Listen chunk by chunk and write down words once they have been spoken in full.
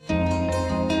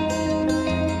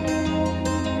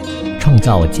创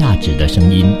造价值的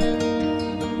声音。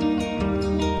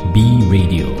B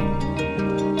Radio。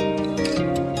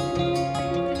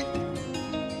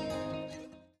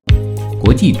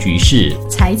国际局势、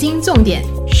财经重点、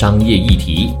商业议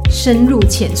题，深入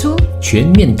浅出，全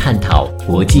面探讨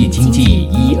国际经济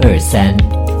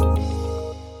123。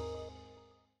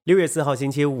6月4号星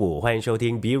期五，欢迎收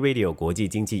听 B Radio 国际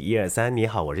经济123。你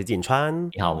好，我是景川。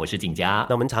你好，我是景佳。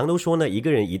那我们常都说呢，一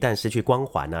个人一旦失去光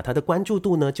环呢，他的关注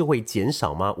度呢就会减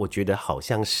少吗？我觉得好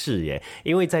像是耶，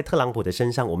因为在特朗普的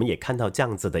身上，我们也看到这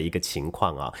样子的一个情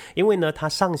况啊。因为呢，他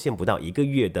上线不到1个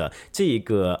月的这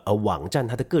个网站，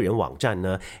他的个人网站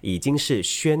呢，已经是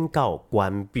宣告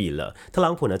关闭了。特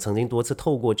朗普呢，曾经多次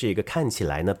透过这个看起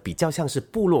来呢比较像是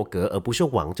部落格，而不是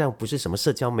网站，不是什么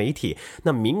社交媒体，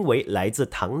那名为来自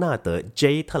唐纳德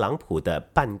J 特朗普的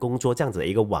办公桌这样子的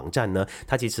一个网站呢，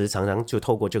他其实常常就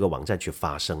透过这个网站去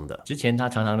发声的。之前他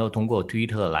常常都通过推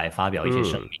特来发表一些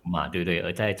声明嘛，对不对？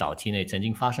而在早期内曾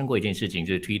经发生过一件事情，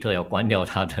就是推特要关掉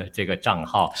他的这个账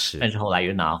号，但是后来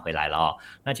又拿回来了哦。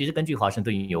那其实根据华盛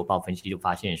顿邮报分析就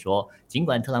发现说，尽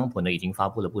管特朗普呢已经发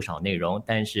布了不少内容，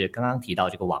但是刚刚提到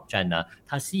这个网站呢，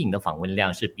它吸引的访问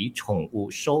量是比宠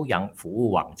物收养服务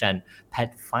网站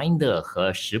Pet Finder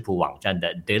和食谱网站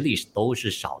的 Delish 都是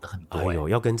少的很多。哎呦，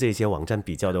要跟这些网站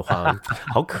比较的话，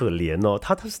好可怜哦。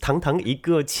他是堂堂一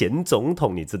个前总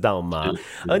统，你知道吗？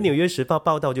而纽约时报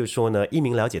报道就说呢，一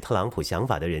名了解特朗普想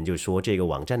法的人就说，这个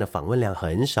网站的访问量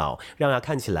很少，让他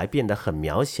看起来变得很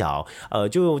渺小，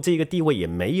就这个地位也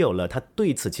没有了。他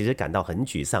对此其实感到很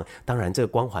沮丧。当然，这个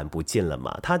光环不见了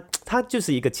嘛，他就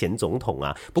是一个前总统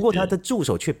啊。不过他的助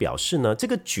手却表示呢，这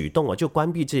个举动啊，就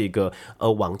关闭这个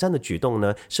网站的举动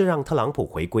呢，是让特朗普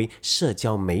回归社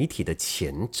交媒体的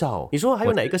前兆。你说还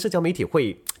有哪一个社交媒体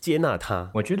会接纳他？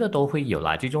我觉得都会有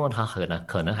啦，最重要他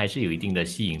可能还是有一定的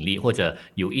吸引力，或者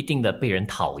有一定的被人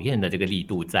讨厌的这个力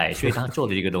度在，所以他做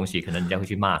的这个东西可能人家会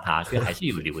去骂他，所以还是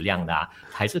有流量的啊，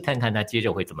还是看看他接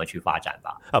着会怎么去发展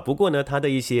吧。不过呢，他的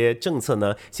一些政策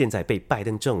呢，现在被拜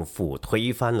登政府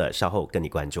推翻了，稍后跟你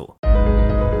关注。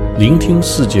聆听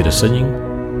世界的声音，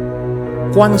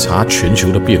观察全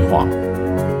球的变化，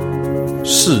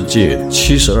世界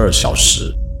72小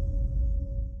时。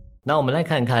那我们来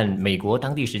看看美国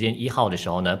当地时间1号的时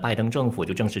候呢，拜登政府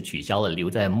就正式取消了留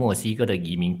在墨西哥的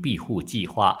移民庇护计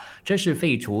划，这是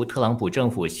废除特朗普政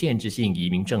府限制性移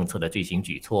民政策的最新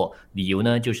举措。理由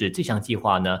呢，就是这项计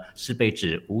划呢是被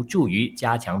指无助于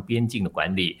加强边境的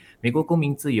管理。美国公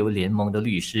民自由联盟的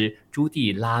律师朱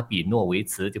蒂拉比诺维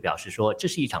茨就表示说，这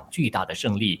是一场巨大的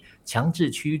胜利，强制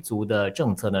驱逐的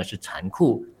政策呢是残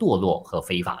酷、堕落和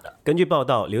非法的。根据报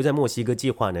道，留在墨西哥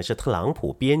计划呢是特朗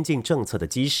普边境政策的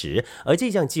基石，而这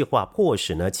项计划迫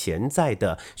使呢潜在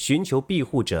的寻求庇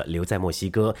护者留在墨西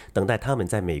哥，等待他们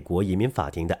在美国移民法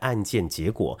庭的案件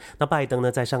结果。那拜登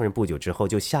呢在上任不久之后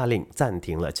就下令暂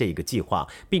停了这个计划，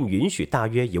并允许大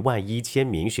约11000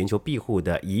名寻求庇护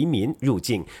的移民入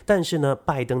境。但是呢，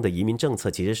拜登的移民政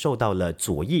策其实受到了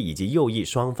左翼以及右翼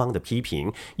双方的批评。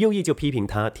右翼就批评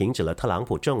他停止了特朗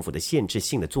普政府的限制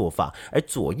性的做法，而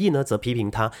左翼呢则批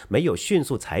评他没有迅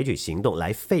速采取行动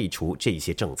来废除这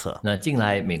些政策。那近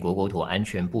来美国国土安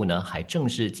全部呢还正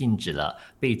式禁止了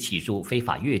被起诉非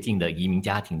法越境的移民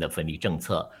家庭的分离政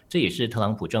策，这也是特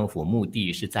朗普政府目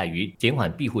的是在于减缓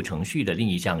庇护程序的另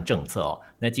一项政策哦。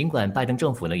那尽管拜登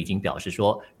政府呢已经表示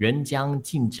说仍将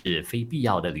禁止非必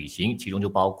要的旅行，其中就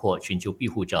包括寻求庇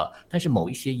护者，但是某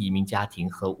一些移民家庭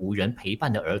和无人陪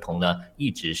伴的儿童呢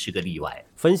一直是个例外。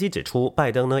分析指出，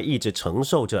拜登呢一直承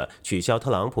受着取消特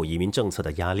朗普移民政策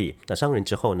的压力。那上任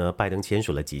之后呢，拜登签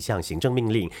署了几项行政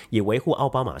命令，以维护奥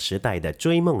巴马时代的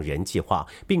追梦人计划，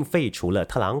并废除了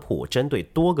特朗普针对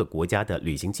多个国家的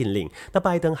旅行禁令。那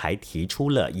拜登还提出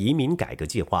了移民改革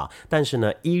计划，但是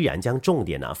呢，依然将重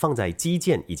点放在基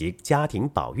建以及家庭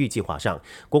保育计划上。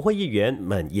国会议员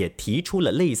们也提出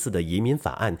了类似的移民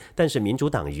法案，但是民主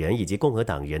党人以及共和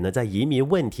党人呢，在移民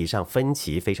问题上分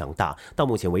歧非常大。到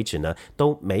目前为止呢，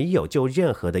都没有就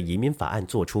任何的移民法案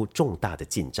做出重大的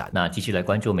进展。那继续来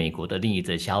关注美国的另一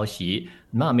则消息。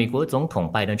那美国总统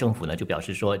拜登政府呢就表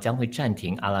示说，将会暂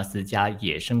停阿拉斯加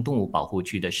野生动物保护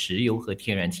区的石油和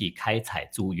天然气开采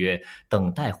租约，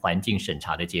等待环境审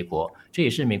查的结果。这也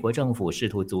是美国政府试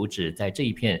图阻止在这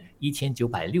一片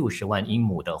1960万英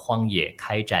亩的荒野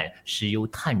开展石油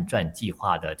探钻计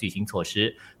划的最新措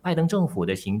施。拜登政府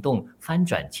的行动翻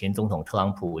转前总统特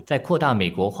朗普在扩大美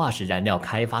国化石燃料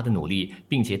开发的努力，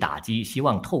并且打击希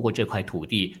望透过这块土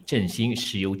地振兴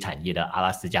石油产业的阿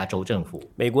拉斯加州政府。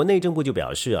美国内政部就表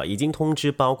表示已经通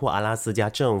知包括阿拉斯加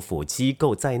政府机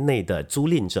构在内的租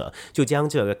赁者，就将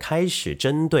这个开始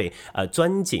针对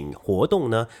钻井活动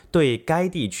呢对该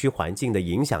地区环境的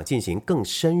影响进行更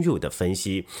深入的分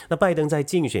析。那拜登在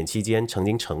竞选期间曾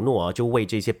经承诺就为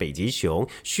这些北极熊、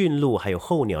驯鹿还有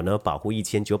候鸟呢保护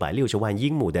1960万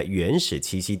英亩的原始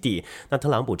栖息地。那特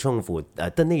朗普政府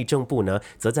的内政部呢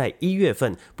则在1月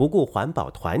份不顾环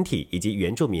保团体以及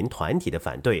原住民团体的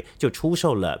反对，就出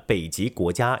售了北极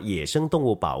国家野生动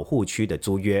物保护区的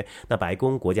租约。那白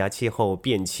宫国家气候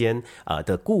变迁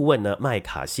的顾问呢麦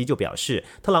卡锡就表示，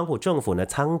特朗普政府呢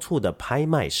仓促的拍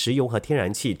卖石油和天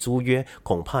然气租约，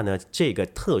恐怕呢这个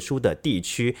特殊的地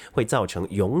区会造成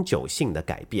永久性的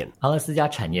改变。阿拉斯加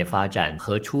产业发展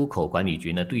和出口管理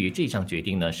局呢对于这项决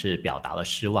定呢是表达了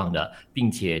失望的，并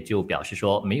且就表示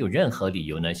说没有任何理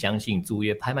由呢相信租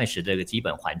约拍卖时的基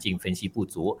本环境分析不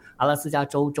足。阿拉斯加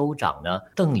州州长呢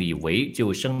邓里维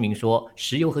就声明说，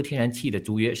石油和天然气的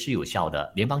租约是有效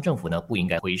的，联邦政府呢不应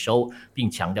该回收，并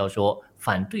强调说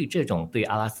反对这种对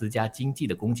阿拉斯加经济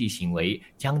的攻击行为，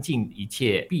将尽一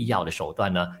切必要的手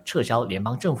段呢撤销联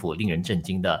邦政府令人震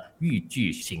惊的逾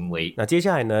矩行为。那接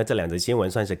下来呢，这两则新闻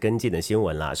算是跟进的新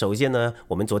闻啦。首先呢，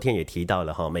我们昨天也提到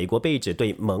了美国被指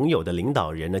对盟友的领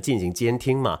导人呢进行监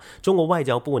听嘛，中国外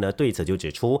交部呢对此就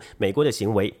指出，美国的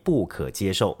行为不可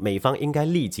接受，美方应该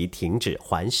立即停止，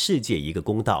还世界一个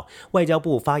公道。外交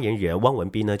部发言人汪文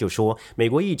斌呢就说，美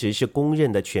国一直是公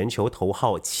认的全球头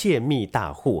号窃密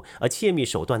大户，而窃密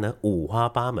手段呢五花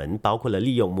八门，包括了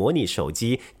利用模拟手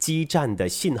机基站的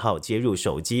信号接入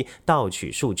手机盗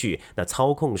取数据，那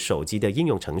操控手机的应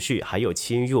用程序，还有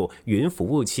侵入云服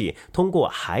务器，通过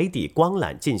海底光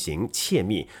缆进行窃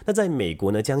密。那在美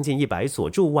国呢，将近100所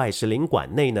驻外使领馆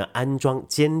内呢安装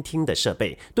监听的设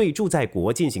备，对驻在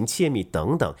国进行窃密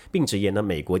等等，并直言呢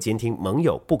美国监听盟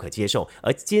友不可接受，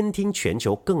而监听全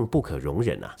球更不可容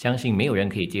忍啊！相信没有人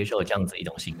可以接受这样子一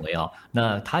种行为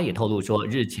那他也透露说，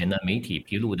日前呢媒体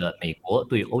披露的美国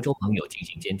对欧洲盟友进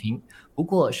行监听，不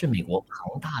过是美国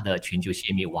庞大的全球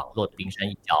泄密网络的冰山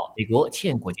一角，美国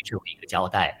欠国际社会一个交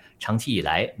代。长期以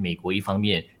来，美国一方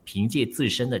面凭借自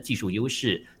身的技术优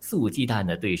势，肆无忌惮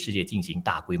地对世界进行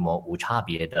大规模无差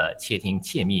别的窃听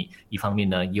窃密，一方面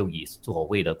呢又以所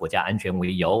谓的国家安全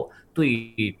为由，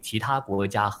对其他国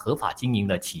家合法经营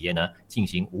的企业呢进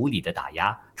行无理的打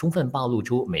压，充分暴露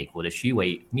出美国的虚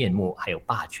伪面目还有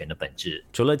霸权的本质。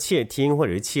除了窃听或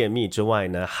者是窃密之外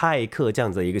呢，骇客这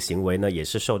样子的一个行为呢也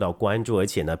是受到关注，而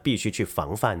且呢必须去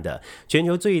防范的。全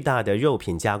球最大的肉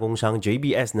品加工商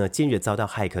JBS 呢近日遭到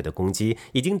骇客的攻击，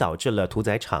已经导致了屠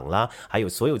宰场啦，还有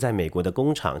所有在美国的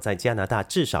工厂，在加拿大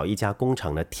至少一家工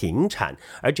厂呢停产。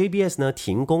而 JBS 呢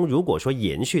停工，如果说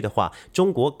延续的话，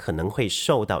中国可能会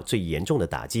受到最严重的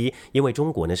打击，因为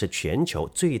中国呢是全球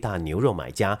最大牛肉买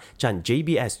家，占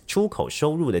JBS 出口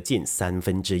收入的近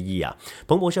1/3啊。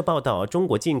彭博社报道，中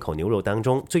国进口牛肉当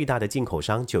中最大的进口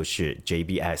商就是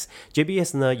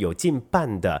JBS 呢有近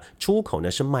半的出口呢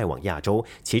是卖往亚洲，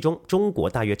其中中国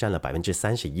大约占了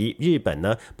31%，日本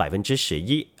呢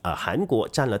11%，韩国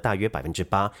占了大约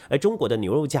8%，而中国的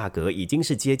牛肉价格已经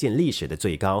是接近历史的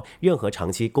最高，任何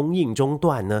长期供应中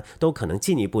断呢都可能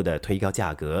进一步的推高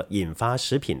价格，引发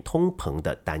食品通膨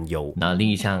的担忧。那另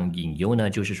一项隐忧呢，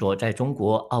就是说在中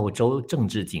国澳洲政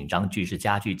治紧张局势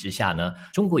加剧之下呢，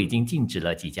中国已经禁止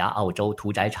了几家澳洲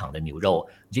屠宰场的牛肉。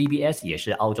JBS 也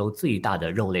是澳洲最大的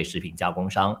肉类食品加工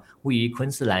商，位于昆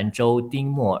士兰州丁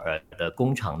莫尔的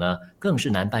工厂呢，更是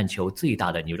南半球最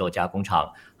大的牛肉加工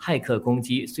厂。骇客攻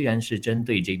击虽然是针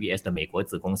对 JBS 的美国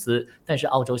子公司，但是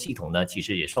澳洲系统呢其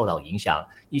实也受到影响，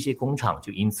一些工厂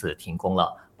就因此停工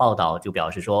了。报道就表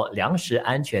示说，粮食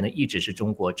安全呢一直是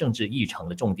中国政治议程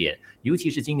的重点，尤其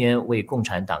是今年为共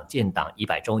产党建党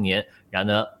100周年。然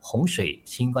而洪水、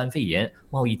新冠肺炎、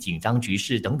贸易紧张局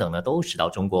势等等呢，都使到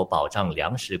中国保障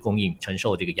粮食供应承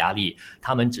受这个压力，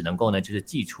他们只能够呢就是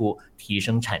祭出提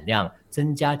升产量、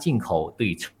增加进口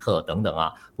对策等等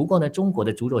啊。不过呢，中国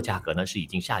的猪肉价格呢是已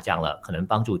经下降了，可能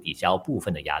帮助抵消部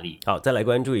分的压力。好，再来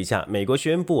关注一下，美国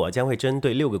宣布将会针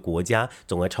对6个国家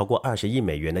总额超过20亿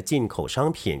美元的进口商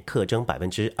品课征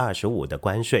25%的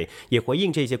关税，也回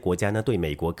应这些国家呢对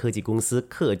美国科技公司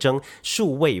课征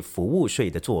数位服务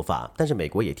税的做法。但是美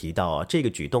国也提到这个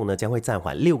举动呢将会暂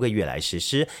缓6个月来实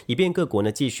施，以便各国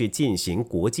呢继续进行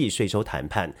国际税收谈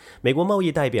判。美国贸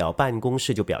易代表办公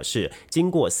室就表示，经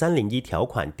过301条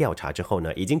款调查之后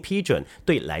呢，已经批准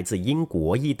对来自英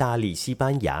国、意大利、西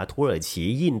班牙、土耳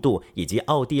其、印度以及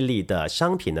奥地利的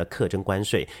商品呢课征关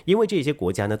税，因为这些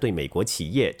国家呢对美国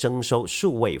企业征收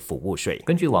数位服务税。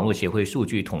根据网络协会数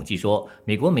据统计说，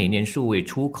美国每年数位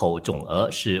出口总额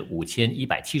是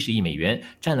5170亿美元，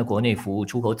占了国内服务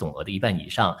出口总额的一半以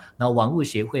上。那网络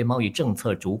协会贸易政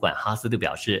策主管哈斯就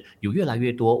表示，有越来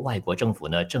越多外国政府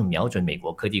呢正瞄准美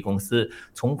国科技公司，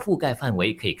从覆盖范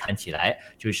围可以看起来，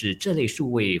就是这类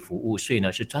数位服务税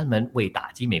呢是专门为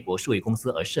打击美国数位公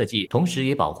司而设计，同时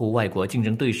也保护外国竞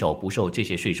争对手不受这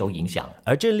些税收影响。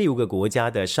而这6个国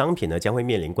家的商品呢将会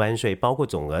面临关税，包括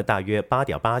总额大约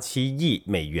8.87亿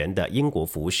美元的英国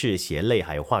服饰、鞋类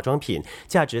还有化妆品，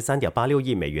价值3.86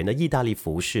亿美元的意大利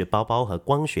服饰、包包和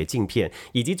光学镜片，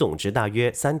以及总值大约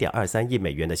3.23亿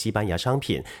美元的西班牙商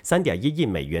品、3.1亿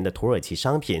美元的土耳其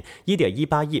商品、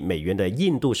1.18亿美元的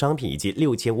印度商品，以及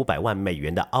6500万美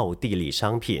元的奥地利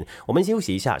商品。我们休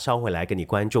息一下，稍回来跟你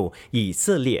关注以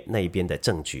色列那边的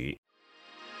政局。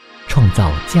创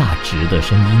造价值的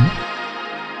声音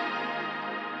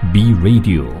 ，B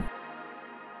Radio。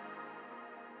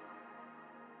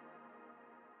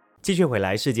继续回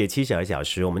来世界72小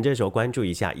时，我们这时候关注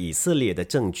一下以色列的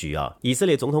政局啊。以色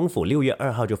列总统府6月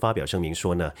2号就发表声明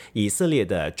说呢，以色列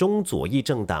的中左翼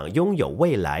政党拥有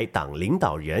未来党领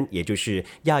导人，也就是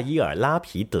亚伊尔·拉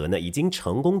皮德呢，已经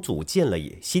成功组建了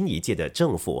新一届的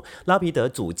政府。拉皮德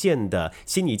组建的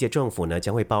新一届政府呢，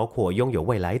将会包括拥有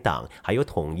未来党，还有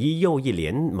统一右翼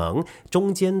联盟、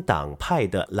中间党派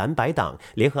的蓝白党、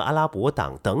联合阿拉伯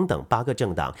党等等8个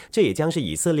政党。这也将是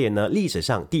以色列呢历史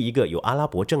上第一个有阿拉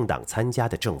伯政党参加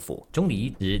的政府。总理一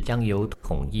职将由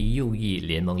统一右翼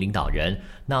联盟领导人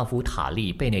纳夫塔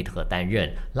利·贝内特担任，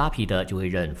拉皮德就会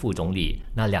任副总理。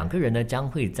那2个人呢将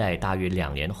会在大约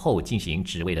2年后进行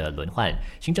职位的轮换。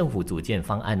新政府组建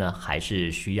方案呢还是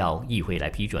需要议会来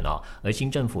批准哦。而新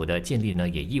政府的建立呢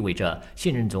也意味着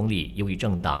现任总理右翼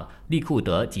政党利库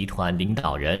德集团领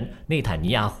导人内塔尼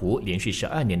亚胡连续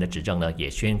12年的执政呢也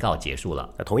宣告结束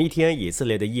了。同一天，以色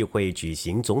列的议会举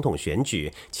行总统选举，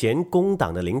前工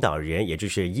党的领导人也就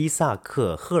是伊萨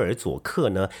克·赫尔佐克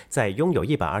呢，在拥有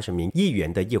120名议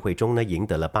员的议会中呢，赢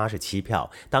得了87票，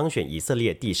当选以色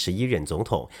列第11任总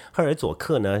统。赫尔佐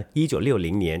克呢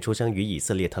，1960年出生于以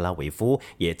色列特拉维夫，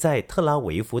也在特拉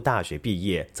维夫大学毕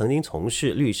业，曾经从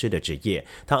事律师的职业。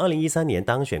他2013年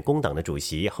当选工党的主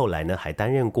席，后来呢还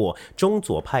担任过中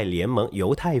左派联盟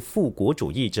犹太复国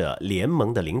主义者联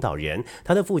盟的领导人。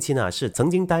他的父亲呢是曾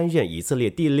经担任以色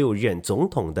列第6任总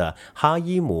统的哈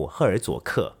伊姆·赫尔佐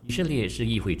克。以色列是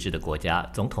议会制的国家，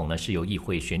总统呢是由议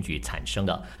会选举产生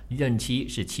的，任期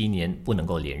是7年，不能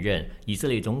够连任。以色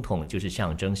列总统就是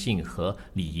象征性和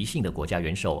礼仪性的国家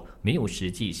元首，没有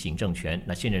实际行政权。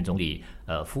那现任总理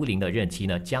夫林的任期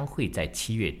呢将会在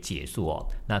7月结束哦。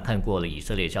那看过了以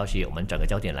色列消息，我们转个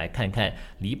焦点来看看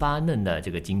黎巴嫩的这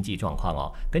个经济状况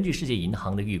哦。根据世界银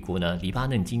行的预估呢，黎巴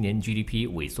嫩今年 GDP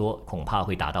萎缩恐怕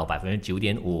会达到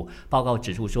 9.5%。报告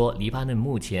指出说，黎巴嫩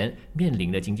目前面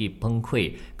临的经济崩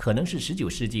溃可能是19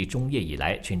世纪中叶以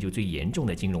来全球最严重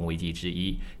的金融危机之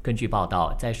一。根据报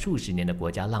道，在数十年的国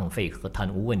家浪费和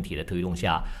贪污问题的推动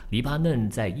下，黎巴嫩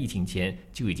在疫情前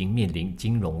就已经面临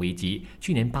金融危机。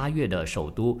去年8月的首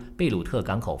都贝鲁特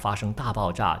港口发生大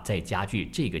爆炸，在加剧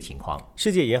这个情况。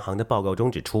世界银行的报告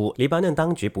中指出，黎巴嫩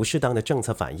当局不适当的政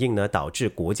策反应呢，导致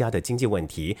国家的经济问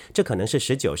题，这可能是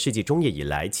19世纪中叶以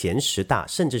来前10大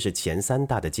甚至是前3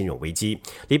大的金融危机。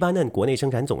黎巴嫩国内生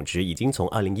产总值已经从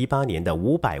2018年的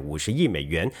550亿美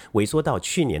元萎缩到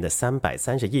去年的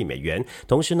330亿美元，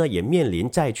同时呢也面临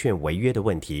债券违约的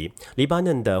问题。黎巴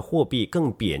嫩的货币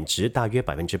更贬值大约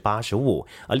 85%，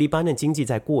 而黎巴嫩经济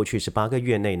在过去18个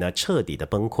月内呢彻底的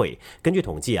崩溃。根据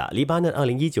统计啊，黎巴嫩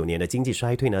2019年的经济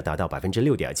衰退呢达到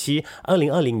 6.7%，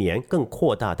 2020年更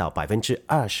扩大到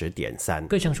 20.3%。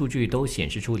 各项数据都显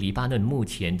示出黎巴嫩目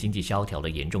前经济萧条的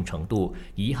严重程度。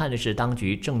遗憾的是，当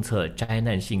局政策灾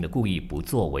难性的故意不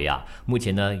作为啊，目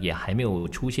前呢也还没有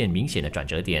出现明显的转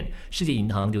折点。世界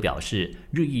银行就表示，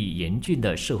日益严峻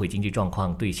的社会经济状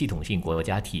况对系统性国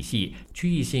家体系、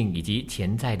区域性以及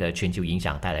潜在的全球影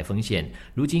响带来风险。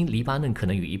如今黎巴嫩可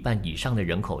能有1半以上的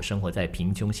人口生活在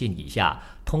贫穷线以下，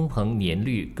通膨年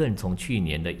率更从去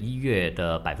年的1月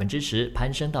的 10%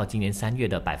 攀升到今年3月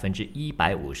的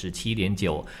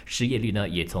 157.9%， 失业率呢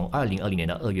也从2020年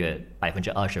的2月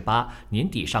 28%， 年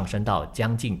底上升到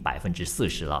将近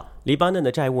 40% 了。黎巴嫩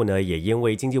的债务呢，也因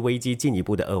为经济危机进进一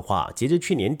步的恶化。截至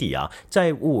去年底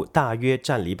债务大约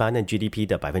占黎巴嫩 GDP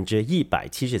的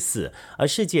174%，而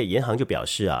世界银行就表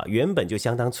示原本就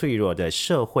相当脆弱的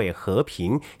社会和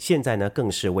平，现在呢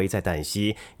更是危在旦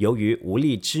夕。由于无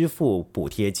力支付补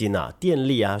贴金电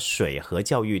力水和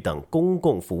教育等公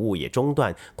共服务也中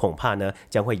断，恐怕呢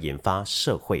将会引发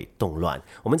社会动乱。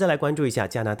我们再来关注一下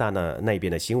加拿大那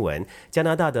边的新闻。加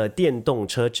拿大的电动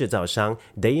车制造商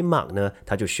Daymark 呢，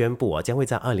他就宣布将会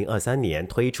在2023年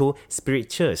推出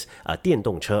Spiritus 电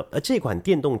动车。而这款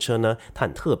电动车呢，它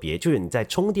很特别，就是你在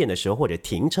充电的时候或者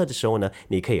停车的时候呢，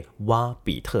你可以挖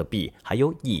比特币，还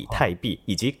有以太币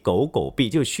以及狗币，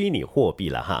就虚拟货币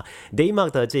了哈。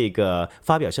Daymark 的这个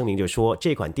发表声明就说，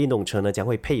这款电动车呢将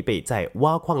会配备在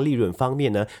挖矿利润方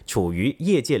面呢处于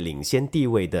业界领先地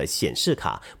位的显示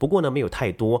卡。不过呢，没有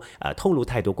透露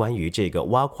太多关于这个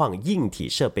挖矿硬体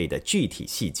设备的具体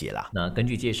细节啦。那根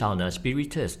据介绍呢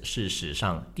 ，Spiritus 是史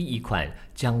上第一款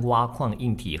将挖矿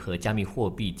硬体和加密货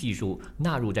币技术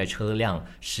纳入在车辆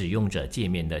使用者界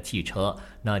面的汽车。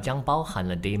那将包含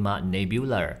了 Daymark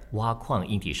Nebula 挖矿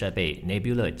硬体设备、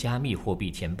Nebula 加密货币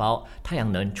钱包、太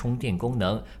阳能充电功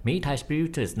能。每一台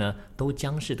Spiritus 呢都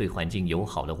将是对环境友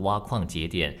好的挖矿节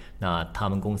点。那他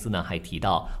们公司呢还提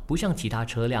到，不像其他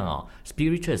车辆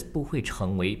Spiritus 不会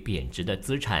成为贬值的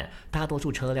资产，大多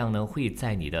数车辆呢会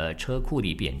在你的车库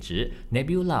里贬值。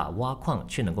Nebula 挖矿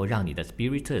却能够让你的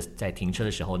Spiritus 在停车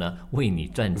的时候呢为你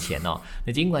赚钱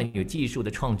那尽管有技术的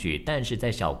创举，但是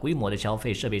在小规模的消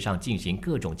费设备上进行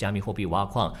各种加密货币挖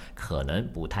矿可能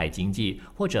不太经济，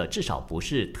或者至少不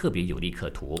是特别有利可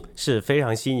图，是非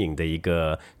常新颖的一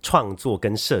个创作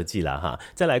跟设计啦哈。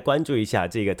再来关注一下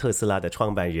这个特斯拉的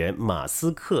创办人马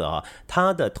斯克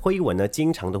他的推文呢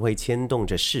经常都会牵动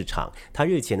着市场。他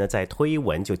日前呢在推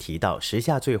文就提到，时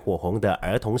下最火红的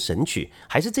儿童神曲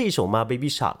还是这一首吗 Baby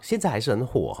Shark， 现在还是很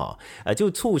火就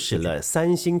促使了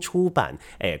三星出版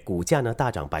股价呢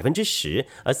大涨 10%。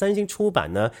 而三星出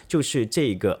版呢就是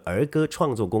这个儿歌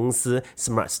创作公司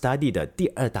Smart Study 的第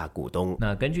二大股东。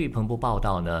那根据彭博报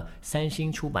道呢，三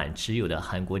星出版持有的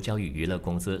韩国教育娱乐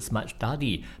公司 Smart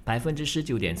Study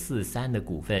 19.43% 的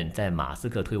股份，在马斯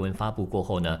克推文发布过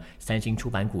后呢，三星出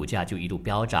版股价就一度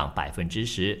飙涨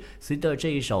 10%。 随着这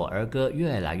一首儿歌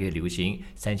越来越流行，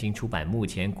三星出版目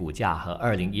前股价和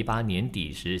2018年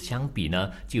底时相比呢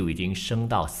就已经升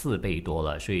到4倍多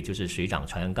了，所以就是水涨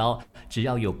船高，只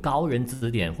要有高人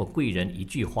指点或贵人一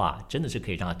句话，真的是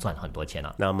可以让他赚很多钱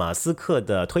那马斯克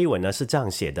的推文呢是这样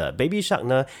写的， Baby Shark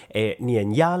呢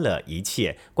碾压了一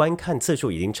切，观看次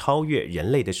数已经超越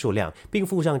人类的数量，并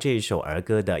附上这一首儿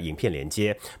歌的影片连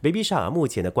接。 Baby Shark 目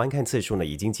前的观看次数呢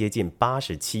已经接近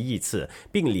87亿次，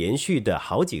并连续的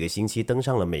好几个星期登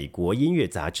上了美国音乐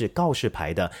杂志告示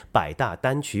牌的100大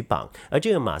单曲榜。而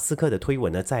这个马斯克的推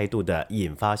文呢再度的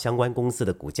引发相关公司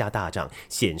的股价大涨，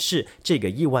显示这个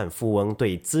亿万富翁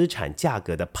对资产价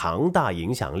格的庞大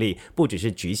影响力不只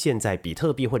是局限在比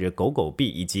特币或者狗币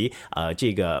以及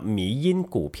这个迷因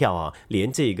股票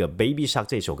连这个 Baby Shark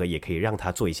这首歌也可以让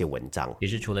他做一些文章。也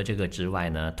是除了这个之外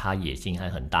呢，他野心还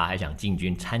很大，还想进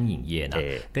军餐饮业呢。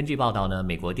根据报道呢，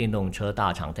美国电动车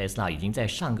大厂 Tesla 已经在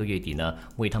上个月底呢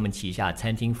为他们旗下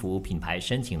餐厅服务品牌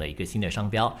申请了一个新的商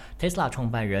标。 Tesla 创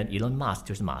办人 Elon Musk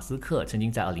就是马斯克曾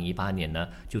经在2018年呢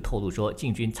就透露说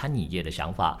进军餐饮业的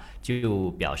想法，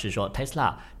就表示说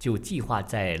Tesla 就计划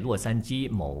在洛杉矶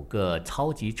某个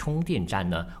超级充电站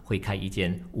呢会开一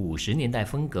间50年代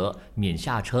风格免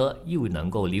下车又能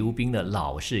够溜冰的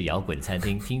老式摇滚餐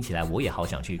厅，听起来我也好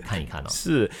想去看一看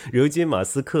是，如今马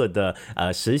斯克的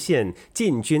实现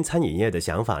进军餐饮业的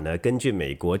想法呢，根据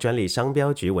美国专利商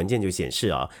标局文件就显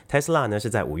示Tesla 呢是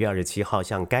在5月27号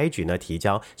向该局呢提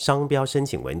交商标申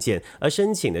请文件，而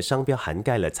申请的商标涵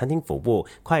盖了餐厅服务、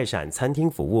快闪餐厅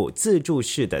服务、自助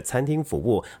式的餐厅服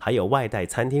务，还有外带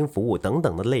餐厅服务等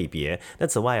等的类别。那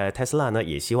此外Tesla 呢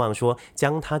也希望说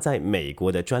将它在美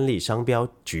国的专利商标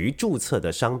局注册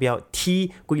的商标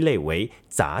T 归类为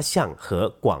杂项和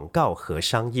广告和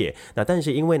商业。那但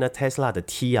是因为呢 Tesla 的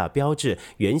T 标志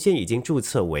原先已经注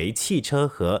册为汽车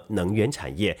和能源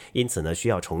产业，因此呢需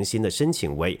要重新的申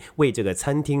请为这个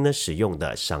餐厅呢使用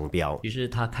的商标。其实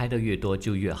它开的越多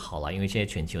就越好了，因为现在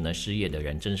全球呢失业的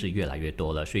人真是越来越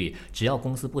多了，所以只要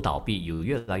公司不倒闭，有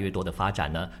越来越多的发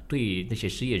展呢，对那些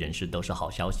失业人士都是好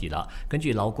消息了。根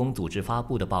据劳工组织发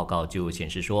布的报告告就显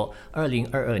示说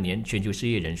，2022年全球失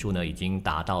业人数呢已经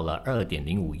达到了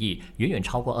2.05亿，远远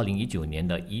超过2019年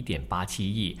的1.87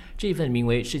亿。这份名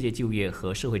为《世界就业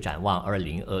和社会展望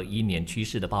2021年趋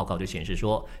势》的报告就显示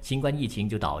说，新冠疫情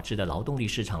就导致的劳动力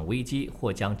市场危机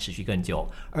或将持续更久。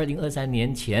2023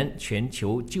年前全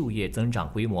球就业增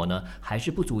长规模呢还是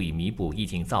不足以弥补疫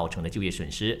情造成的就业损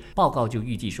失。报告就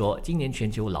预计说，今年全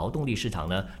球劳动力市场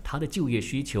呢，它的就业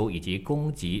需求以及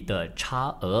供给的差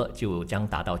额就将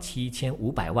达到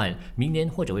7500万，明年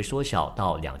或者会缩小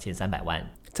到2300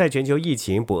万。在全球疫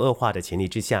情不恶化的前提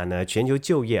之下呢，全球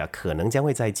就业可能将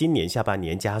会在今年下半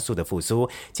年加速的复苏。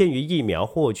鉴于疫苗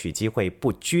获取机会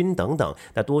不均等等，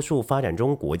那多数发展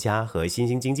中国家和新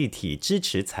兴经济体支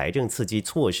持财政刺激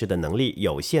措施的能力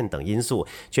有限等因素，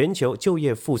全球就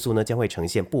业复苏呢将会呈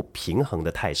现不平衡的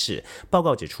态势。报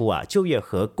告指出就业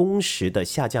和工时的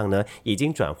下降呢，已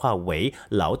经转化为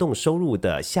劳动收入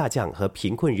的下降和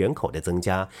贫困人口的增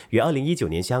加。与2019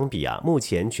年相比目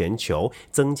前全球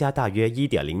增加大约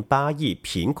1.08亿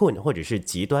贫困或者是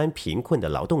极端贫困的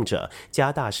劳动者，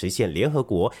加大实现联合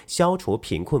国消除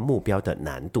贫困目标的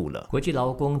难度了。国际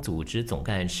劳工组织总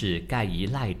干事盖伊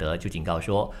赖德就警告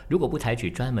说，如果不采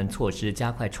取专门措施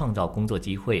加快创造工作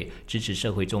机会，支持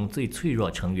社会中最脆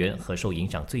弱成员和受影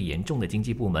响最严重的经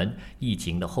济部门，疫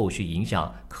情的后续影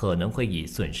响可能会以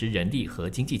损失人力和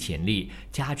经济潜力、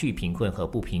加剧贫困和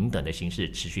不平等的形式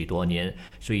持续多年。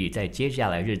所以在接下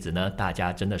来日子呢，大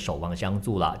家真的守望相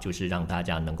助了，就是让大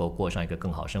家能够过上一个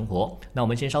更好生活。那我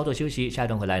们先稍作休息，下一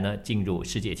段回来呢，进入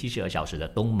世界72小时的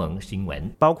东盟新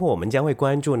闻，包括我们将会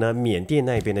关注呢缅甸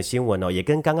那边的新闻也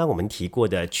跟刚刚我们提过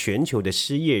的全球的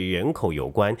失业人口有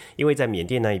关。因为在缅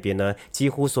甸那一边呢，几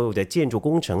乎所有的建筑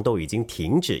工程都已经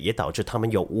停止，也导致他们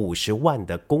有50万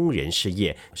的工人失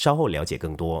业。稍后了解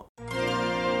更多。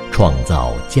创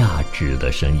造价值的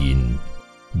声音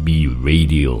 ，Be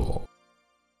Radio。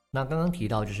那刚刚提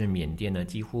到，就是缅甸呢，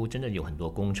几乎真的有很多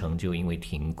工程就因为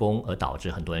停工而导致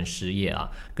很多人失业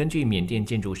啊。根据缅甸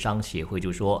建筑商协会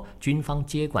就说，军方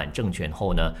接管政权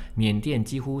后呢，缅甸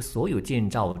几乎所有建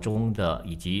造中的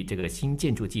以及这个新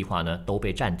建筑计划呢都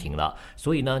被暂停了，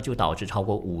所以呢就导致超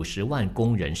过50万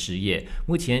工人失业。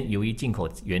目前由于进口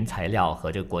原材料和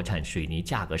这个国产水泥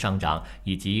价格上涨，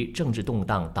以及政治动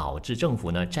荡，导致政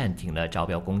府呢暂停了招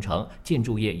标工程，建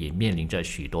筑业也面临着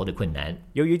许多的困难。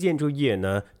由于建筑业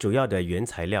呢，主要的原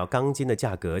材料钢筋的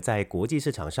价格在国际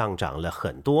市场上涨了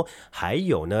很多，还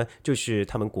有呢就是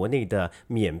他们国内的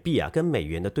缅币跟美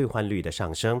元的兑换率的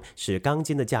上升，使钢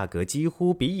筋的价格几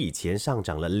乎比以前上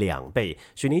涨了2倍。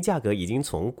水泥价格已经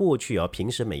从过去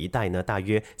平时每一袋呢大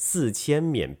约4000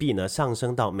缅币呢上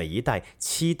升到每一袋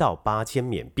7到8000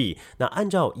缅币。那按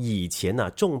照以前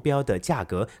中标的价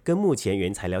格跟目前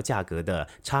原材料价格的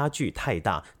差距太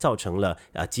大，造成了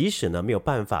即使呢没有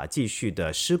办法继续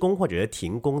的施工或者是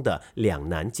停工的两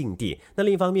难境地。那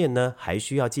另一方面呢，还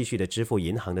需要继续的支付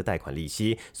银行的贷款利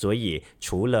息，所以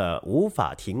除了无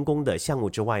法停工的项目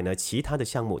之外呢，其他的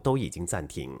项目都已经暂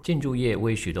停。建筑业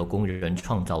为许多工人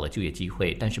创造了就业机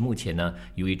会，但是目前呢，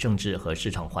由于政治和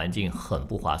市场环境很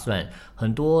不划算，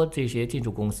很多这些建筑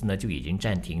公司呢就已经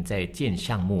暂停在建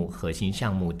项目、核心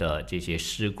项目的这些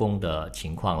施工的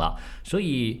情况了。所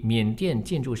以缅甸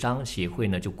建筑商协会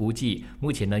呢就估计，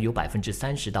目前呢有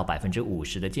30%到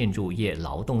50%的建筑业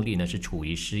劳动力呢是处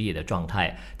于失业的状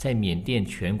态。在缅甸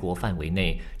全国范围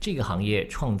内，这个行业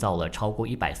创造了超过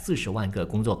140万个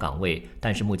工作岗位，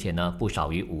但是目前呢不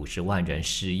少于50万人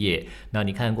失业。那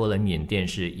你看过了，缅甸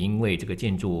是因为这个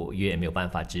建筑业没有办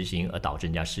法执行而导致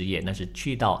人家失业，但是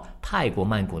去到泰国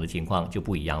曼谷的情况就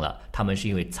不一样了，他们是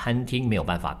因为餐厅没有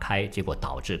办法开，结果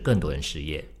导致更多人失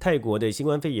业。泰国的新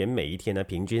冠肺炎每一天呢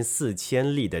平均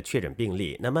4000例的确诊病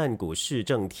例。那曼谷市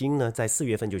政厅呢在4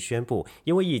月份就宣布，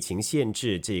因为疫情限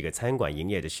制这个餐馆营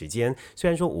业的时间，虽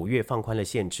然说5月放宽了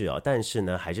限制但是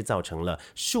呢还是造成了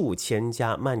数千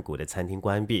家曼谷的餐厅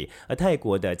关闭。而泰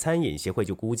国的餐饮协会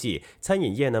就估计，餐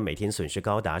饮业呢每天损失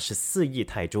高达14亿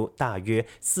泰铢，大约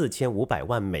4500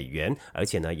万美元，而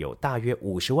且呢有大约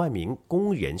50万名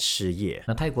工人失业。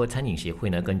那泰国餐饮协会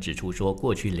呢更指出说，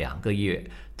过去2个月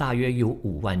大约有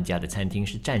5万家的餐厅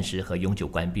是暂时和永久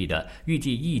关闭的，预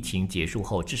计疫情结束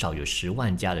后至少有10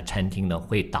万家的餐厅呢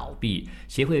会倒闭。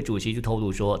协会主席就透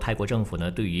露说，泰国政府呢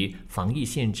对于防疫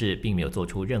限制并没有做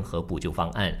出任何补救方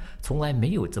案，从来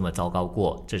没有这么糟糕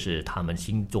过，这是他们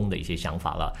心中的一些想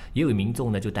法了。也有民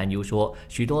众呢就担忧说，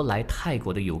许多来泰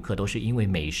国的游客都是因为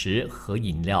美食和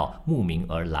饮料慕名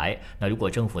而来，那如果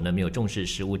政府呢没有重视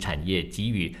食物产业，给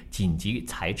予紧急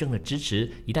财政的支持，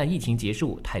一旦疫情结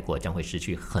束，泰国将会失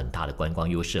去很大的观光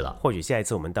优势了。或许下一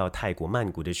次我们到泰国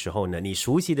曼谷的时候呢，你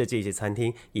熟悉的这些餐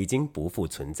厅已经不复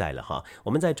存在了哈。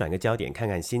我们再转个焦点，看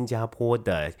看新加坡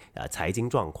的财经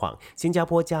状况。新加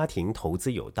坡家庭投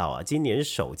资有道啊，今年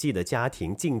首季的家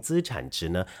庭净资产值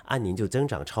呢，按年就增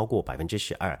长超过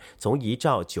 12%， 从1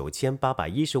兆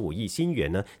9815亿新元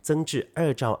呢，增至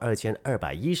2兆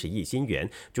2210亿新元，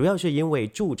主要是因为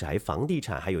住宅、房地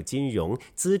产还有金融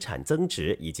资产增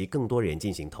值，以及更多人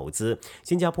进行投资。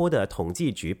新加坡的统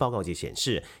计局报告就显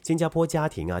示，新加坡家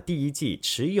庭第一季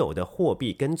持有的货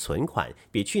币跟存款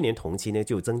比去年同期呢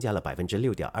就增加了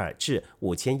 6.2% 至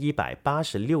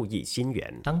5186亿新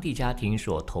元。当地家庭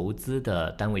所投资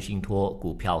的单位信托、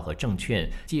股票和证券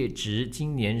借值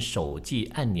今年首季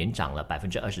按年涨了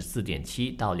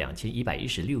 24.7% 到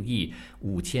2116亿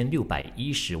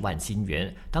5610万新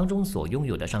元，当中所拥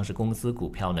有的上市公司股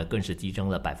票呢更是激增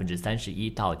了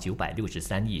 31% 到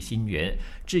963亿新元。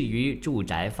至于住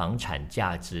宅房产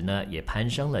价值呢也攀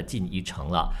升了近1成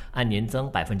了，按年增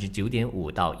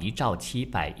 9.5% 到1兆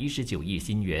719亿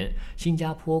新元。新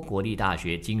加坡国立大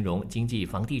学金融、经济、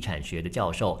房地产学的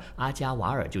教授阿加瓦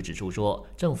尔就指出说，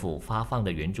政府发放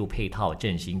的援助配套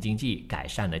振兴经济，改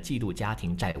善了季度家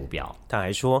庭债务表。他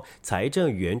还说，财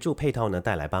政援助配套呢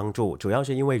带来帮助，主要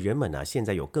是因为人们现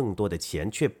在有更多的钱，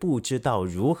却不知道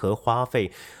如何花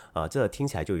费。这听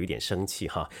起来就有点生气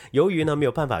哈。由于呢没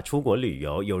有办法出国旅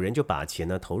游，有人就把钱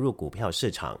呢投入股票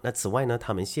市场。那此外呢，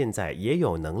他们现在也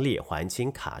有能力还清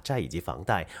卡债以及房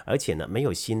贷，而且呢没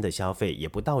有新的消费，也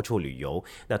不到处旅游。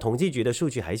那统计局的数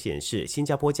据还显示，新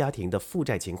加坡家庭的负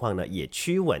债情况呢也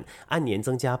趋稳，按年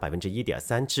增加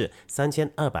 1.3% 至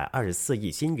3224亿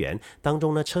新元。当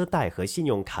中呢，车贷和信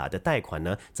用卡的贷款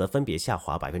呢则分别下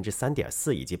滑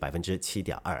 3.4% 以及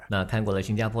 7.2%。那看过了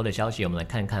新加坡的消息，我们来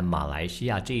看看马来西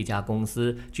亚这一家公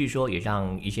司，据说也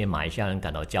让一些马来西亚人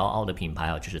感到骄傲的品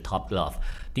牌就是 Top Glove。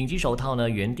顶级手套呢，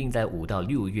原定在5到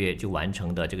6月就完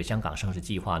成的这个香港上市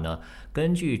计划呢，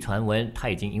根据传闻，它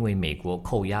已经因为美国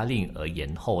扣押令而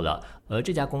延后了。而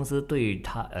这家公司对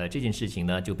这件事情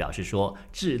呢，就表示说，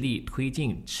致力推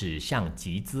进此项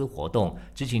集资活动。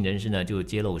知情人士呢就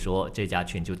揭露说，这家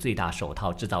全球最大手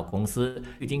套制造公司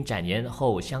已经展延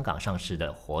后香港上市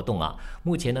的活动啊。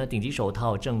目前呢，顶级手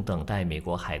套正等待美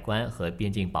国海关和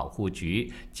边境保护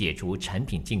局解除产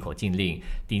品进口禁令。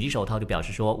顶级手套就表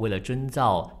示说，为了遵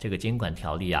照这个监管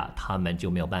条例啊，他们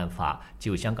就没有办法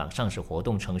就香港上市活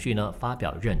动程序呢发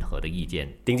表任何的意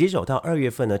见。顶级手套2月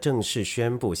份呢正式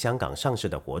宣布香港上市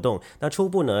的活动，那初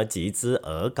步呢集资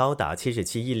额高达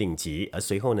77亿令吉，而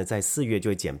随后呢在4月就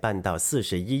会减半到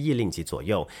41亿令吉左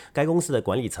右。该公司的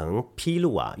管理层披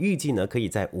露预计呢可以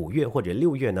在5月或者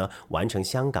6月呢完成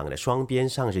香港的双边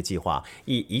上市计划，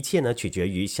一切呢取决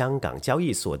于香港交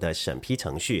易所的审批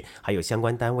程序，还有相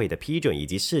关单位的批准以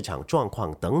及市场状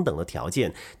况等等的条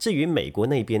件。至于美国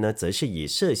那边呢，则是以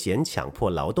涉嫌强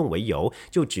迫劳动为由，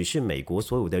就指示美国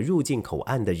所有的入境口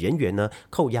岸的人员呢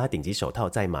扣押顶级手套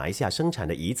在马来西亚生产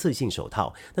的一次性手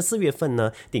套。那4月份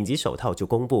呢，顶级手套就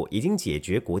公布已经解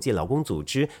决国际劳工组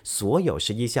织所有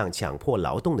11项强迫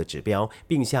劳动的指标，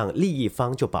并向利益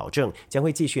方就保证将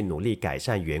会继续努力改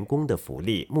善员工的福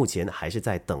利，目前还是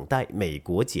在等待美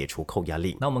国解除扣押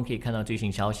令。那我们可以看到最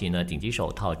新消息呢，顶级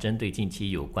手套针对近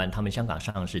期有关他们香港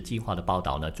上市计划的报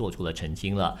道呢做出了澄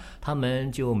清了，他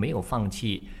们就没有放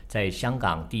弃在香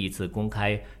港第一次公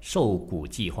开售股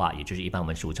计划，也就是一般我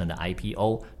们俗称的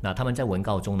IPO。 那他们在文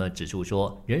告中呢指出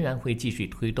说，仍然会继续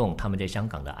推动他们在香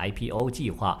港的 IPO 计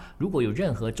划，如果有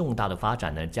任何重大的发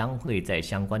展呢，将会在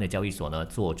相关的交易所呢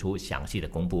做出详细的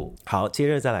公布。好，接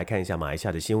着再来看一下马来西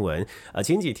亚的新闻。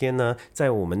前几天呢，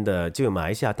在我们的就马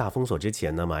来西亚大封锁之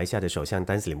前呢，马来西亚的首相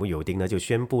丹斯里慕尤丁呢就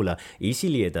宣布了一系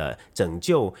列的拯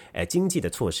救经济的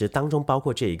措施，当中包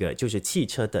括这一个就是汽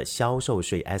车的销售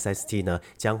税 SST 呢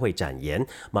将会展延，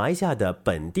马来西亚的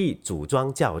本地组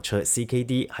装轿车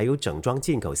CKD 还有整装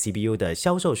进口 CBU 的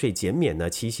销售税减免呢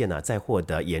期限呢再获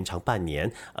得延长半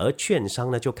年，而券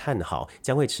商呢就看好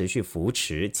将会持续扶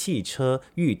持汽车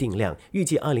预订量，预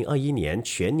计2021年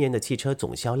全年的汽车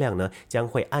总销量呢将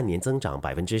会按年增长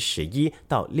 11%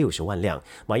 到60万辆。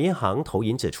马银行投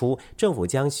银指出，政府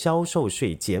将销售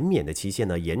税减免的期限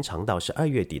呢延长到12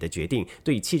月底的决定，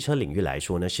对汽车领域来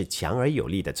说呢是强而有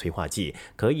力的催化剂，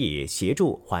可以协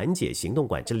助缓解行动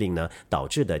管制令呢导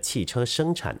致的汽车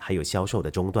生产还有销售的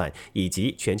中断，以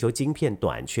及全球晶片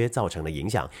短缺造成的影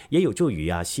响，也有助于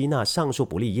吸纳上述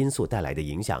不利因素带来的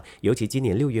影响。尤其今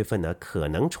年6月份呢，可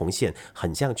能重现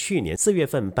很像去年4月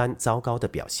份般糟糕的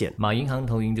表现。马银行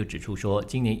投行就指出说，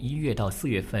今年1月到4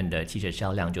月份的汽车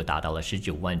销量就达到了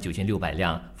199600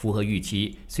辆，符合预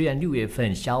期。虽然6月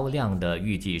份销量的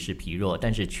预计是疲弱，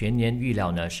但是全年预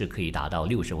料呢是可以达到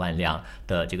60万辆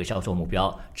的这个销售目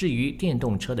标。至于电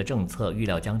动车的政策，预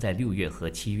料将在6月和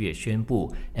7月宣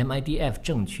布。MIDF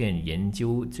证券研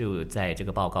究就在这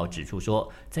个报告指出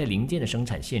说，在零件的生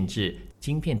产限制、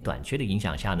晶片短缺的影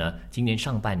响下呢，今年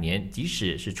上半年即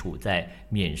使是处在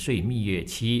免税蜜月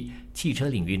期，汽车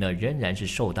领域呢仍然是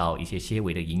受到一些些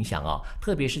微的影响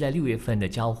特别是在6月份的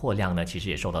交货量呢其实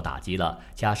也受到打击了，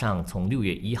加上从6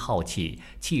月1号起，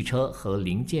汽车和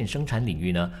零件生产领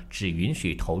域呢只允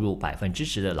许投入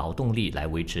10%的劳动力来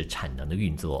维持产能的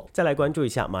运作。再来关注一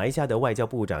下马来西亚的外交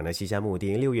部长呢西夏穆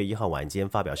丁6月1号晚间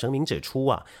发表声明指出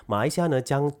马来西亚呢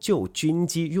将就军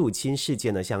机入侵事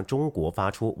件呢向中国发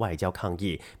出外交抗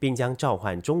议，并将召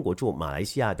唤中国驻马来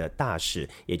西亚的大使，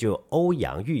也就欧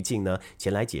阳玉靖呢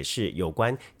前来解释有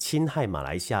关侵害马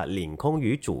来西亚领空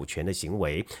与主权的行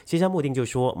为。西夏穆丁就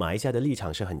说，马来西亚的立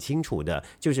场是很清楚的，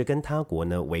就是跟他国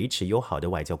呢维持友好的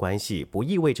外交关系，不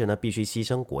意味着呢必须牺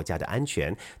牲国家的安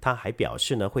全。他还表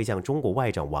示呢会向中国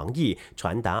外长王毅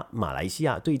传达马来西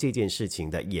亚对这件事情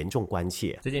的严重关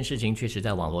切。这件事情确实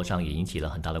在网络上也引起了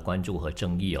很大的关注和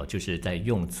争议就是在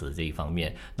用词这一方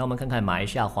面。那我们看看马来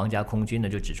西亚皇家空军呢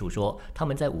就指出说，他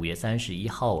们在5月31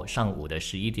号上午的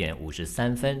11点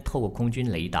53分透过空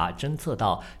军雷达侦测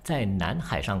到在南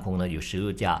海上空呢有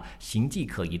16架形迹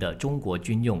可疑的中国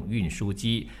军用运输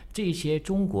机。这些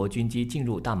中国军机进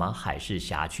入大马海事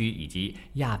辖区以及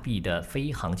亚庇的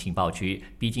飞航情报区，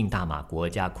逼近大马国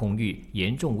家空域，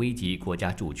严重危及国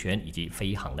家主权以及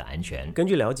飞航的安全。根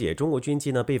据了解，中国军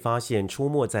机呢被发现出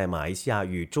没在马来西亚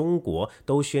与中国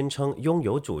都宣称拥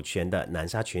有主权的南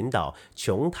沙群岛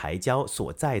琼台礁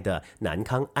所在的南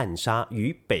康暗沙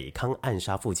与北康暗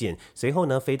沙附近，随后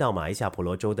呢飞到马来西亚婆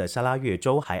罗洲的沙拉越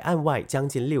州海岸外将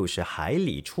近60海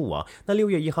里处那6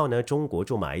月1号呢，中国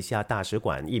驻马来西亚大使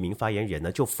馆一名发言人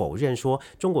呢就否认说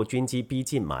中国军机逼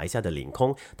近马来西亚的领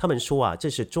空，他们说这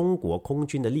是中国空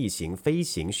军的例行飞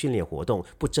行训练活动，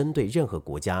不针对任何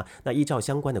国家。那依照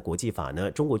相关的国际法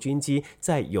呢，中国军机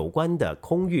在有关的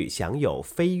空域享有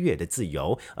飞越的自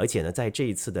由，而且呢在这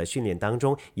一次的训练当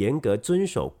中严格遵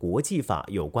守国际法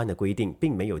有关的规定，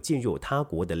并没有进入他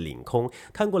国的领空。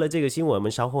看过了这个新闻，我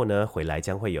们稍后呢回来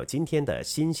将会有今天的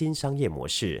新兴商业模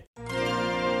式，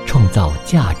创造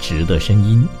价值的声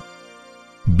音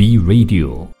B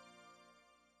Radio，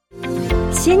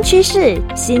 新趋势、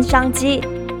新商机、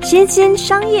新兴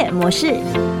商业模式。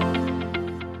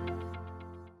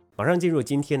马上进入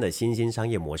今天的新兴商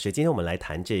业模式。今天我们来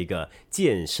谈这个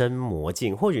健身魔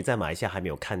镜，或许在马来西亚还没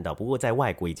有看到，不过在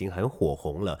外国已经很火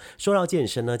红了。说到健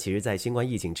身呢，其实在新冠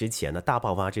疫情之前呢，大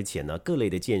爆发之前呢，各类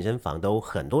的健身房都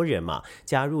很多人嘛，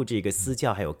加入这个私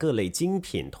教还有各类精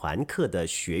品团课的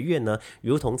学院呢，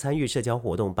如同参与社交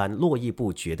活动般络绎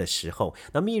不绝的时候，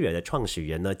那 Mirror 的创始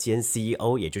人呢兼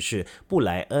CEO 也就是布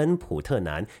莱恩普特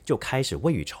南就开始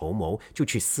未雨绸缪，就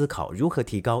去思考如何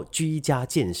提高居家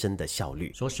健身的效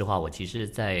率。说实话，我其实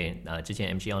在之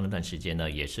前 MCO 那段时间呢，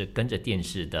也是跟着电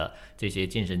视的这些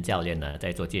健身教练呢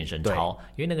在做健身操，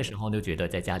因为那个时候就觉得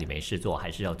在家里没事做，还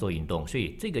是要做运动，所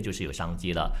以这个就是有商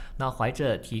机了。那怀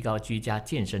着提高居家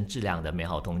健身质量的美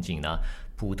好憧憬呢，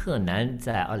普特南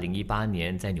在2018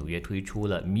年在纽约推出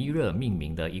了 Mirror 命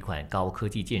名的一款高科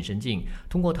技健身镜，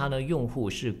通过它呢，用户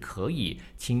是可以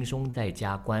轻松在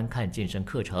家观看健身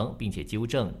课程，并且纠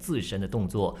正自身的动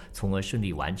作，从而顺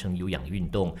利完成有氧运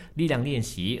动、力量练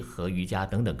习和瑜伽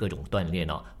等等各种锻炼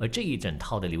而这一整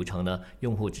套的流程呢，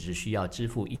用户只是需要支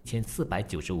付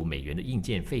$1495的硬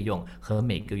件费用和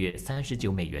每个月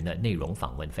$39的内容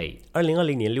访问费。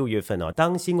2020年6月份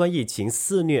当新冠疫情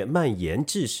肆虐蔓延，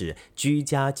致使居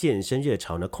家健身热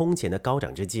潮呢空前的高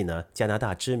涨之际呢，加拿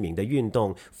大知名的运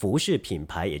动服饰品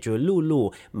牌也就是露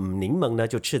露柠檬呢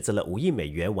就斥资了$5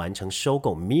亿完成收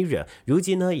购 Mirror。 如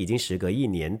今呢已经时隔1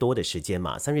年多的时间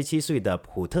嘛，37岁的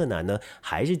普特南呢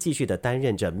还是继续的担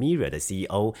任着 Mirror 的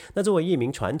CEO。 那作为一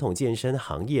名传统健身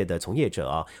行业的从业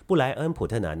者布莱恩普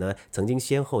特南呢曾经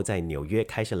先后在纽约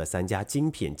开设了3家精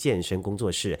品健身工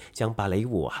作室，将芭蕾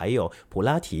舞还有普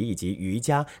拉提以及瑜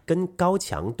伽跟高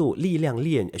强度力量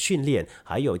训练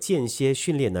还有间歇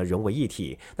训练呢融为一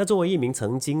体。那作为一名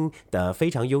曾经的非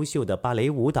常优秀的芭蕾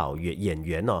舞蹈演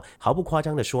员毫不夸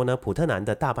张的说呢，普特南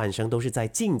的大半生都是在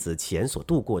镜子前所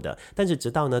度过的。但是直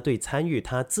到呢对参与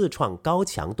他自创高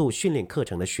强度训练课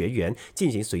程的学员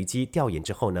进行随机调研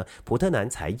之后呢，普特南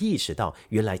才意识到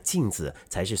原来镜子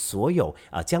才是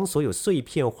将所有碎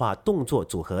片化动作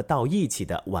组合到一起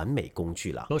的完美工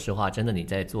具了。说实话，真的你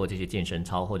在做这些健身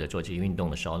操或者做这些运动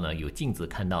的时候呢，有镜子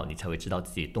看到你才会知道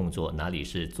自己动作哪里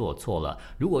是做错了。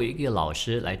如果有一个老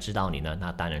师来指导你呢，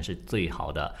那当然是最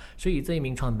好的。所以这一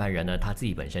名创办人呢，他自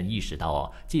己本身意识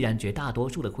到既然绝大多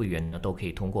数的会员呢都可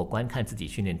以通过观看自己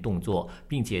训练动作，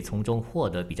并且从中获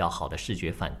得比较好的视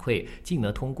觉反馈，进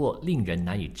而通过令人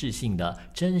难以置信的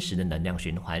真实的能量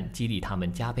循环激励他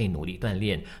们加倍努力锻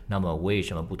炼，那么为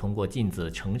什么不通过镜子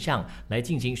成像来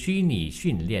进行虚拟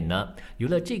训练呢？有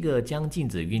了这个将镜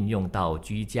子运用到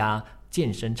居家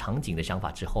健身场景的想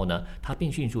法之后呢，他便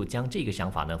迅速将这个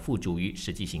想法呢付诸于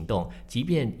实际行动。即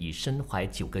便已身怀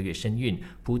9个月身孕，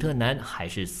普特南还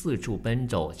是四处奔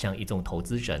走，向一众投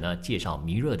资者呢介绍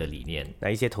Mirror 的理念。那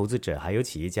一些投资者还有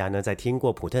企业家呢，在听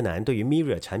过普特南对于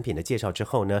Mirror 产品的介绍之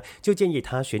后呢，就建议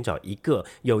他寻找一个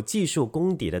有技术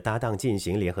功底的搭档进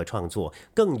行联合创作。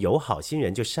更有好心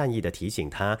人就善意的提醒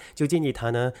他，就建议他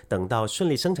呢等到顺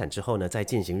利生产之后呢再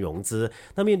进行融资。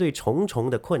那面对重重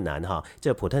的困难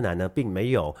这普特南呢并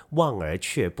没有望而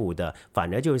却步的，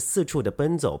反而就是四处的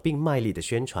奔走并卖力的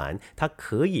宣传。他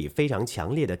可以非常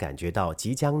强烈的感觉到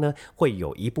即将呢会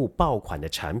有一部爆款的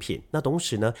产品，那同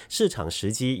时呢市场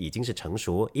时机已经是成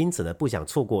熟，因此呢不想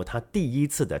错过他第一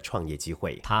次的创业机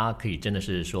会。他可以真的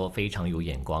是说非常有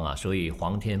眼光所以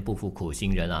皇天不负苦心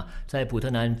人在普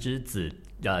特南之子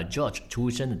George 出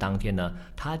生的当天呢，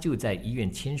他就在医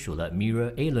院签署了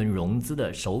Mirror A 轮融资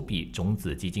的首笔种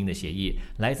子基金的协议，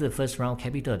来自 First Round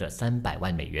Capital 的300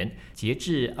万美元。截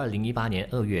至2018年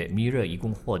2月 Mirror 一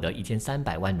共获得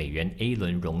1300万美元 A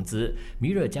轮融资。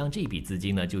Mirror 将这笔资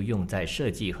金呢就用在设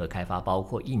计和开发包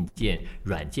括硬件、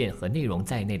软件和内容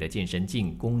在内的健身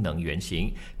镜功能原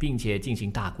型，并且进行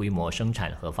大规模生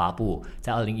产和发布。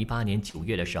在2018年9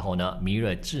月的时候呢，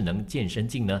 Mirror 智能健身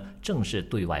镜呢正式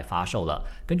对外发售了。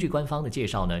根据官方的介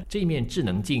绍呢，这面智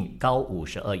能镜高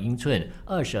52英寸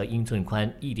，22英寸宽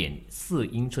，1.4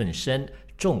英寸深，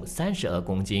重32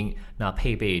公斤。那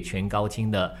配备全高清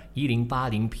的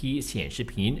 1080p 显示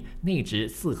屏，内置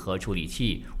4核处理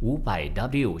器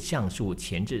，500W 像素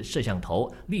前置摄像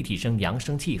头，立体声扬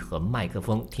声器和麦克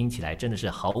风，听起来真的是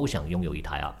好想拥有一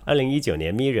台2019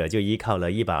年 Mirror 就依靠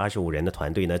了125人的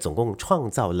团队呢，总共创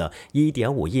造了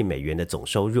1.5亿美元的总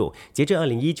收入。截至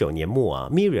2019年末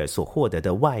Mirror 所获得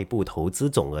的外部投资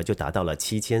总额就达到了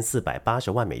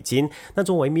7480万美金。那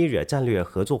作为 Mirror 战略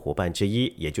合作伙伴之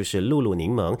一，也就是露露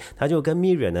柠檬，他就跟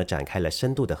Mirror 呢展开了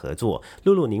深度的合作。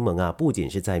露露柠檬不仅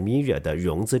是在 Mirror 的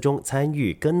融资中参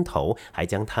与跟投，还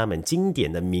将他们经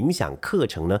典的冥想课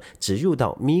程呢植入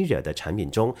到 Mirror 的产品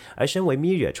中。而身为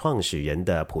Mirror 创始人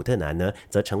的普特南呢，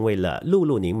则成为了露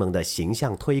露柠檬的形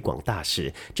象推广大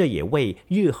使。这也为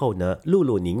日后呢露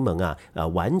露柠檬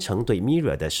完成对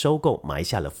Mirror 的收购埋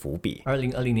下了伏笔。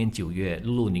2020年9月，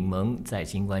露露柠檬在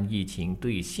新冠疫情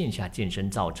对线下健身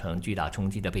造成巨大冲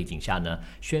击的背景下呢，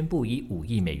宣布以5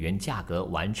亿美元价格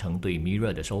完成对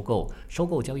Mirror 的收购。收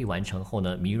购交易完成后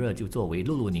呢， Mirror 就作为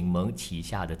露露柠檬旗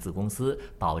下的子公司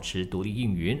保持独立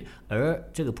运营，而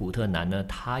这个普特南呢，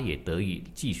他也得以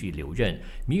继续留任。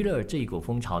 Mirror 这一股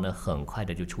风潮呢，很快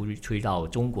的就吹到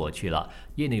中国去了。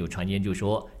业内有传言就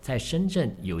说，在深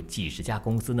圳有几十家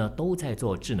公司呢都在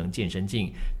做智能健身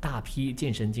镜，大批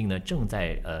健身镜呢正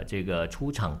在这个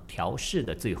出厂调试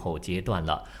的最后阶段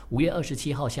了。5月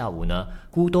27号下午呢，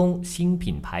咕咚新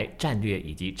品牌战略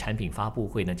以及产品发布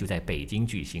会呢就在北京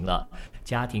举行了。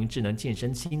家庭智能健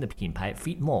身新的品牌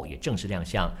FitMore 也正式亮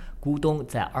相。咕咚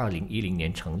在2010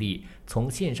年成立，从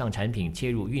线上产品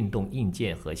切入运动硬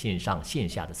件和线上线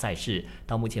下的赛事，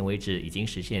到目前为止已经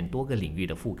实现多个领域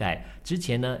的覆盖。之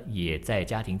前呢，也在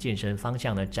家庭健身方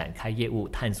向呢展开业务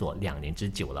探索2年之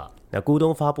久了。那咕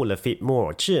咚发布了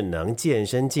FitMore 智能健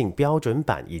身镜标准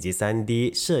版以及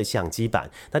 3D 摄像机版，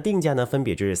那定价呢分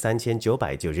别就是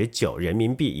3999人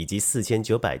民币以及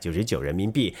4999人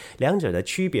民币。两者的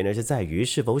区别呢是在于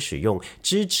是否使用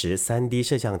支持 3D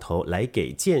摄像头来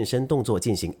给健身动作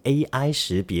进行 AI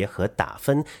识别和打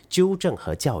分、纠正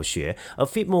和教学。而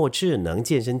FitMore 智能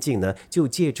健身镜呢就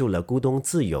借助了咕咚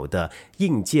自有的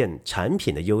硬件产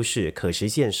品的优势，可实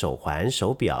现手环、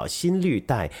手表、心率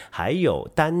带还有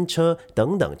单车车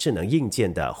等等智能硬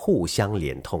件的互相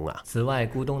联通啊。此外，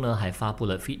咕咚呢还发布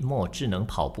了 Fitmore 智能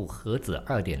跑步盒子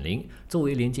 2.0， 作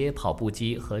为连接跑步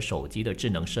机和手机的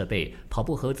智能设备，跑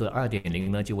步盒子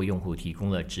 2.0 呢就为用户提供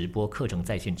了直播课程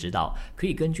在线指导，可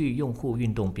以根据用户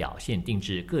运动表现定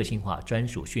制个性化专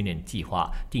属训练计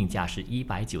划，定价是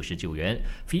199元。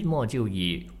Fitmore 就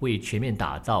以为全面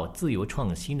打造自由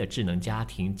创新的智能家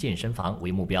庭健身房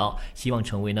为目标，希望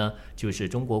成为呢就是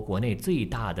中国国内最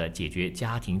大的解决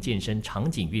家庭健身场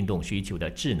景运动需求的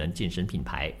智能健身品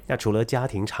牌。那除了家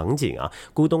庭场景啊，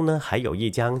咕咚呢还有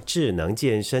意将智能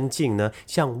健身镜呢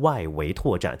向外围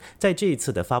拓展。在这一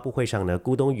次的发布会上呢，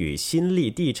咕咚与新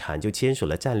力地产就签署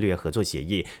了战略合作协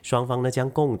议，双方呢将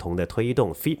共同的推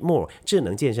动 Fitmore 智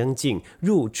能健身镜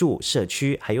入驻社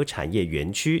区还有产业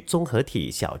园区、综合体、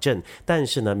小镇，但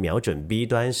是呢瞄准 B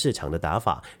端市场的打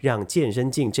法，让健身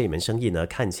镜这门生意呢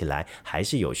看起来还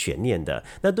是有悬念的。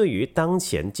那对于当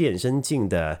前健身镜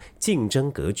的竞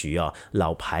争格局啊，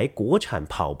老牌国产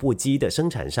跑步机的生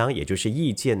产商，也就是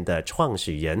易健的创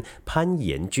始人潘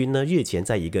延军呢，日前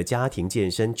在一个家庭健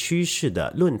身趋势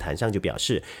的论坛上就表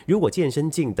示，如果健身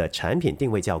镜的产品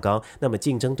定位较高，那么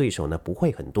竞争对手呢不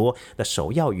会很多，那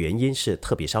首要原因是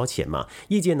特别烧钱嘛。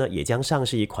易健呢也将上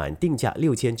市一款定价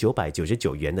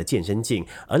6999元的健身镜，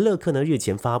而乐客呢日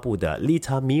前发布的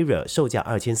Lita Mirror 售价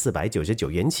2499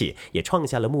元起，也创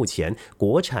下了目前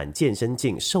国产健身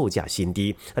镜售价新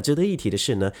低。值得一提的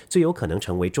是呢，最有可能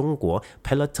成为中国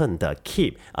Peloton 的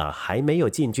Keep 还没有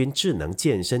进军智能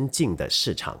健身镜的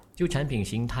市场。就产品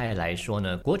形态来说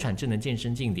呢，国产智能健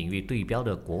身镜领域对标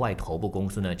的国外头部公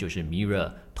司呢，就是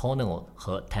Mirror、Tonal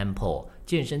和 Tempo。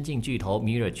健身镜巨头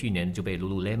Mirror 去年就被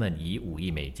Lululemon 以5亿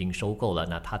美金收购了，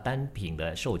那它单品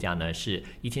的售价呢是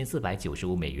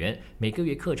1495美元，每个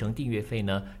月课程订阅费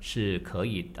呢是可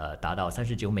以达到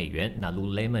39美元。那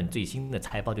Lululemon 最新的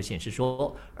财报就显示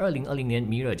说，2020年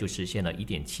Mirror 就实现了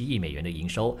1.7亿美元的营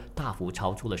收，大幅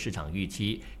超出了市场预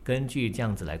期。根据这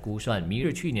样子来估算，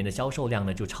 Mirror 去年的销售量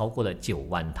呢就超过了9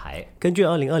万台。根据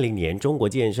2020年中国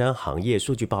健身行业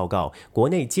数据报告，国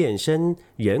内健身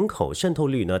人口渗透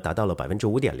率呢达到了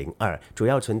5.02%，主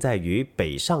要存在于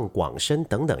北上广深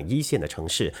等等一线的城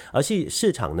市，而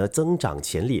市场呢增长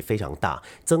潜力非常大，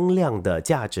增量的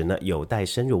价值呢有待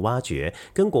深入挖掘。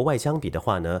跟国外相比的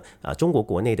话呢，中国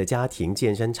国内的家庭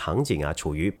健身场景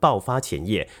处于爆发前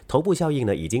夜，头部效应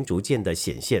呢已经逐渐的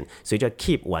显现。随着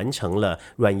Keep 完成了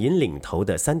软银领投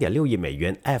的3.6亿美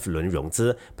元 F 轮融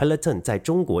资， Peloton 在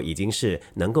中国已经是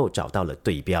能够找到了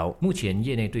对标。目前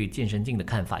业内对健身镜的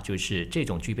看法就是，这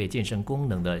种具备健身功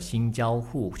能的新交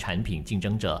互产品竞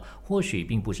争者或许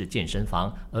并不是健身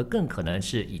房，而更可能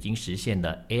是已经实现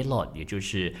了 ALOT， 也就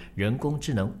是人工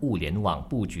智能物联网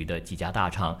布局的几家大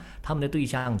厂。他们的对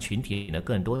象群体呢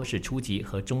更多是初级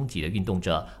和中级的运动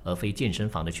者，而非健身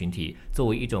房的群体。作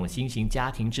为一种新型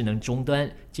家庭智能终端，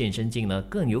健身镜呢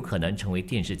更有可能成为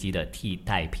电视机的替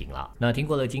代品了。那听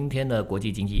过了今天的国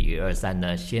际经济123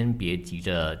呢，先别急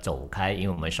着走开，因为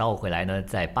我们稍后回来呢，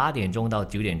在8点钟到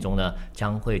9点钟呢，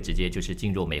将会直接就是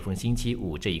进入每逢星期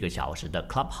五这1个小时的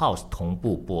Clubhouse 同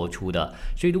步播出的。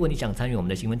所以如果你想参与我们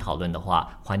的新闻讨论的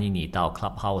话，欢迎你到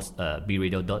Clubhouse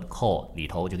bradio.co 里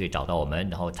头就可以找到我们，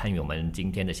然后参与我们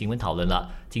今天的新闻讨论了。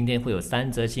今天会有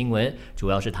3则新闻，主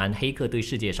要是谈黑客对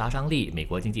世界杀伤力、美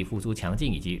国经济复苏强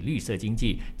劲以及绿色经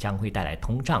济将会带来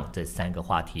通胀这3个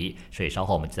话题。所以稍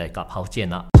后我们就在 Clubhouse 见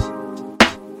了。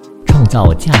创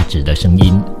造价值的声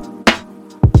音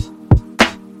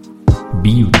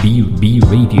B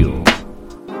Radio